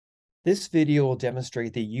This video will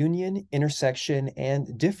demonstrate the union, intersection,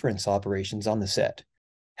 and difference operations on the set.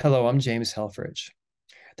 Hello, I'm James Helfrich.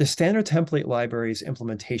 The standard template library's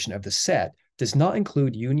implementation of the set does not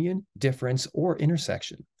include union, difference, or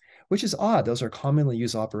intersection, which is odd. Those are commonly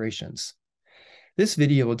used operations. This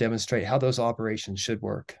video will demonstrate how those operations should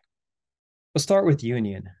work. We'll start with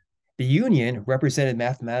union. The union, represented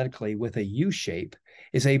mathematically with a U shape,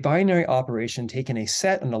 is a binary operation taking a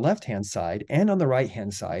set on the left-hand side and on the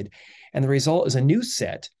right-hand side, and the result is a new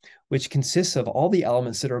set, which consists of all the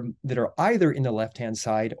elements that are either in the left-hand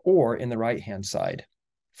side or in the right-hand side.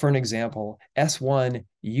 For an example, S1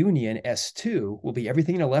 union S2 will be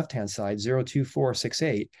everything on the left-hand side, 0, 2, 4, 6,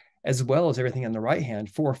 8, as well as everything on the right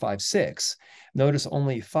hand, 4, 5, 6. Notice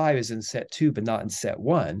only 5 is in set 2, but not in set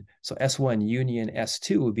 1. So S1 union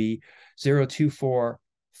S2 would be 0, 2, 4,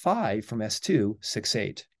 5 from S2, 6,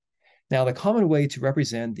 8. Now, the common way to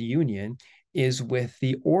represent the union is with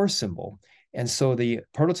the OR symbol. And so the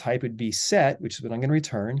prototype would be set, which is what I'm going to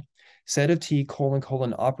return, set of t :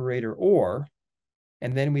 operator OR,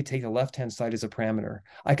 and then we take the left-hand side as a parameter.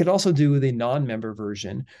 I could also do the non-member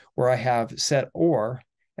version where I have set OR,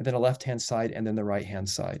 and then a left-hand side, and then the right-hand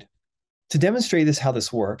side. To demonstrate how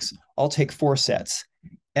this works, I'll take 4 sets.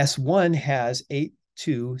 S1 has 8,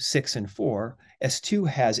 2, 6, and 4. S2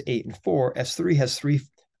 has 8 and 4. S3 has 3,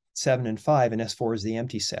 7, and 5, and S4 is the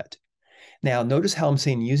empty set. Now, notice how I'm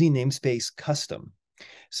saying using namespace custom.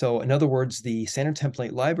 So in other words, the standard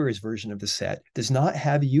template library's version of the set does not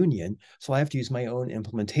have union, so I have to use my own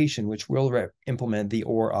implementation, which will implement the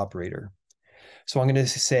OR operator. So I'm going to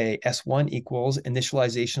say S1 equals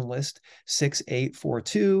initialization list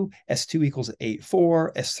 6842, S2 equals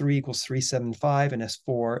 84, S3 equals 375, and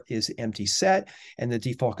S4 is empty set, and the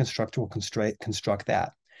default constructor will construct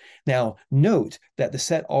that. Now, note that the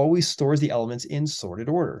set always stores the elements in sorted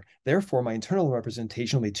order. Therefore, my internal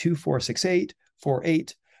representation will be 2, 4, 6, 8, 4,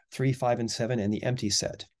 8, 3, 5, and 7, and the empty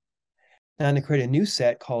set. Now, I'm going to create a new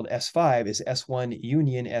set called S5 is S1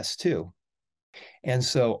 union S2. And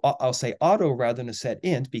so I'll say auto rather than a set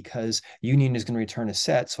int because union is going to return a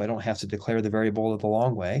set, so I don't have to declare the variable the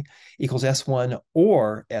long way, equals S1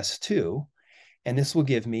 or S2. And this will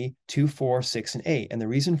give me 2, 4, 6, and 8. And the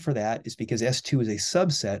reason for that is because S2 is a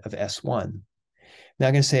subset of S1. Now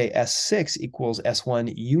I'm going to say S6 equals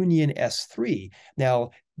S1 union S3.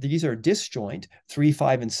 Now, these are disjoint. 3,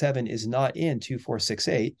 5, and 7 is not in 2, 4, 6,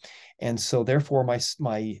 8. And so therefore, my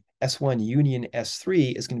S1 union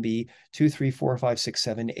S3 is going to be 2, 3, 4, 5, 6,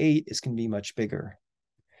 7, 8 is going to be much bigger.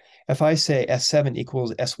 If I say S7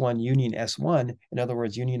 equals S1 union S1, in other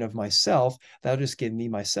words, union of myself, that'll just give me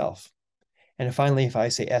myself. And finally, if I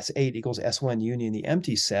say S8 equals S1 union the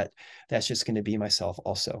empty set, that's just going to be myself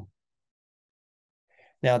also.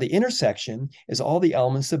 Now, the intersection is all the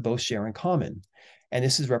elements that both share in common. And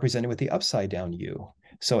this is represented with the upside down U.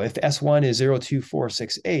 So if S1 is 0, 2, 4,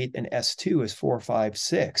 6, 8, and S2 is 4, 5,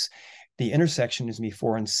 6, the intersection is going to be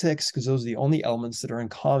 4 and 6 because those are the only elements that are in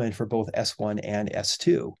common for both S1 and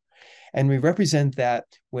S2. And we represent that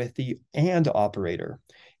with the AND operator.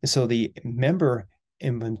 And so the member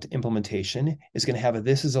implementation is going to have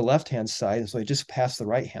this is a left-hand side, and so I just pass the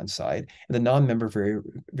right-hand side. And the non-member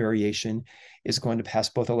variation is going to pass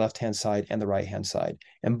both the left-hand side and the right-hand side.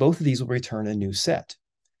 And both of these will return a new set.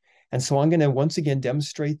 And so I'm going to once again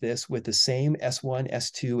demonstrate this with the same S1,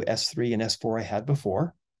 S2, S3, and S4 I had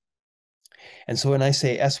before. And so when I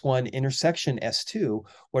say S1 intersection S2,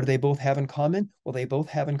 what do they both have in common? Well, they both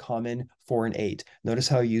have in common 4 and 8. Notice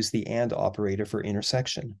how I use the AND operator for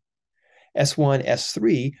intersection. S1,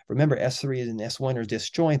 S3, remember S3 and S1 are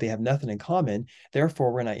disjoint, they have nothing in common.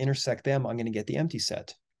 Therefore, when I intersect them, I'm going to get the empty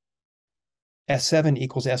set. S7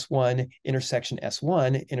 equals S1 intersection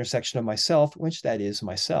S1, intersection of myself, which that is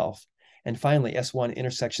myself. And finally, S1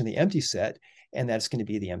 intersection the empty set, and that's going to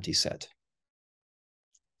be the empty set.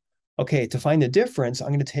 Okay, to find the difference, I'm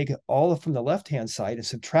going to take all from the left-hand side and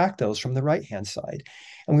subtract those from the right-hand side.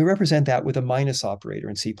 And we represent that with a minus operator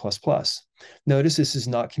in C++. Notice this is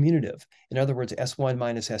not commutative. In other words, S1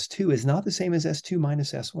 minus S2 is not the same as S2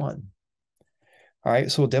 minus S1. All right,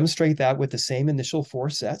 so we'll demonstrate that with the same initial 4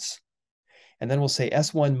 sets. And then we'll say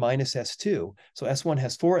S1 minus S2. So S1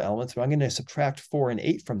 has 4 elements, but I'm going to subtract 4 and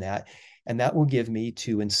 8 from that, and that will give me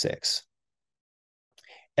 2 and 6.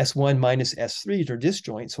 S1 minus S3 are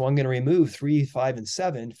disjoint, so I'm going to remove 3, 5, and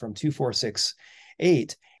 7 from 2, 4, 6,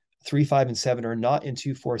 8. 3, 5, and 7 are not in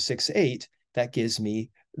 2, 4, 6, 8. That gives me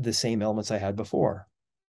the same elements I had before.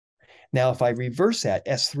 Now, if I reverse that,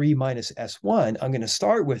 S3 minus S1, I'm going to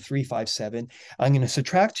start with 3, 5, 7. I'm going to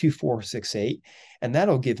subtract 2, 4, 6, 8, and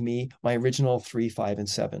that'll give me my original 3, 5, and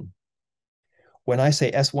 7. When I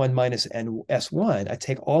say S1 minus S1, I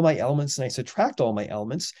take all my elements and I subtract all my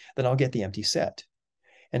elements, then I'll get the empty set.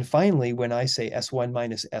 And finally, when I say S1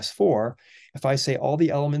 minus S4, if I say all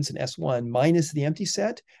the elements in S1 minus the empty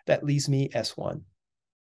set, that leaves me S1.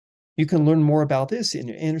 You can learn more about this in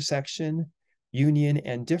your intersection, union,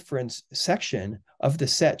 and difference section of the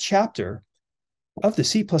set chapter of the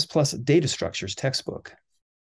C++ data structures textbook.